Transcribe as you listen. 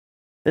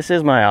This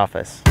is my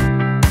office.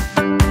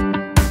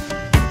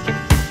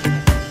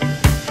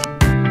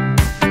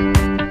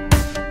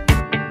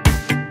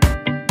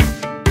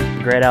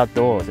 Great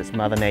outdoors. It's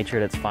Mother Nature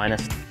at its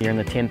finest. You're in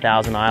the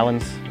 10,000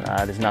 islands.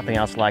 There's nothing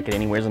else like it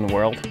anywhere in the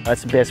world.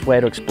 That's the best way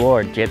to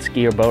explore. Jet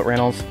ski or boat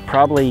rentals.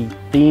 Probably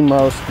the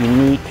most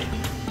unique,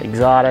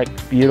 exotic,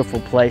 beautiful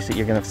place that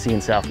you're going to see in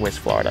Southwest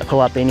Florida. Pull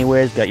up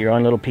anywhere, you've got your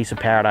own little piece of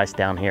paradise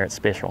down here. It's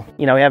special.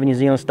 You know, we have a New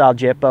Zealand style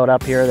jet boat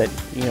up here that,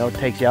 you know,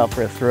 takes you out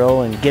for a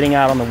thrill, and getting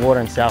out on the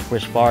water in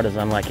Southwest Florida is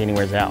unlike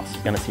anywhere else.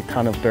 You're going to see a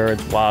ton of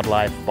birds,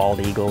 wildlife,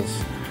 bald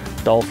eagles,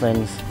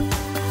 dolphins.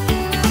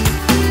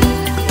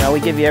 You know,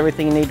 we give you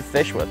everything you need to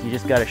fish with. You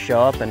just got to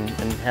show up and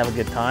have a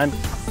good time.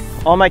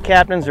 All my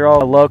captains are all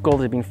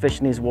locals. They've been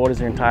fishing these waters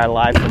their entire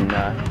life, and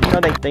you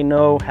know, they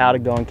know how to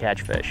go and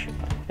catch fish.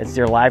 It's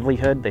their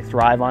livelihood. They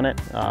thrive on it.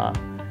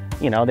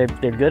 You know, they're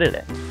good at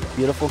it.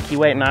 Beautiful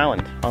Keewatin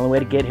Island. Only way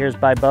to get here is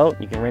by boat.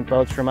 You can rent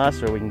boats from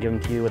us, or we can give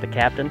them to you with a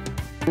captain.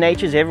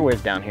 Nature's everywhere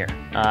down here.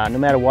 No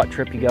matter what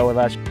trip you go with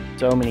us,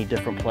 so many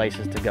different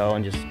places to go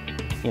and just,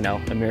 you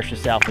know, immerse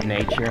yourself in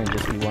nature and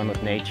just be one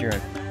with nature.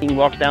 And you can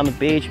walk down the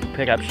beach, you can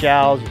pick up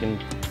shells, you can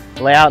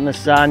lay out in the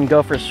sun,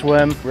 go for a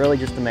swim. Really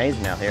just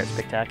amazing out here. It's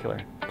spectacular.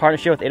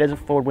 Partnership with Edison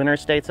Ford Winter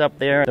Estates up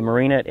there. The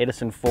marina at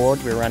Edison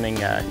Ford, we're running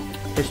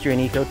history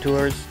and eco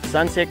tours.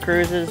 Sunset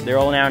cruises, they're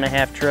all an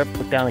hour-and-a-half trip.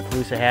 Look down the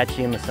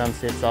Caloosahatchee and the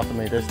sunsets off in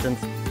the distance.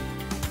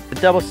 The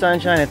Double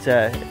Sunshine, it's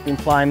been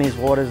flying these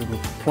waters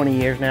for 20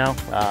 years now.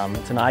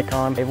 It's an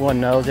icon. Everyone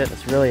knows it.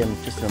 It's really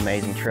just an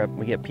amazing trip.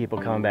 We get people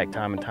coming back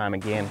time and time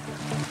again.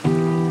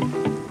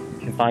 You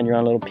can find your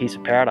own little piece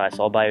of paradise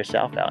all by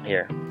yourself out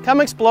here.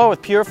 Come explore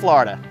with Pure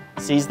Florida.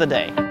 Seize the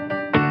day.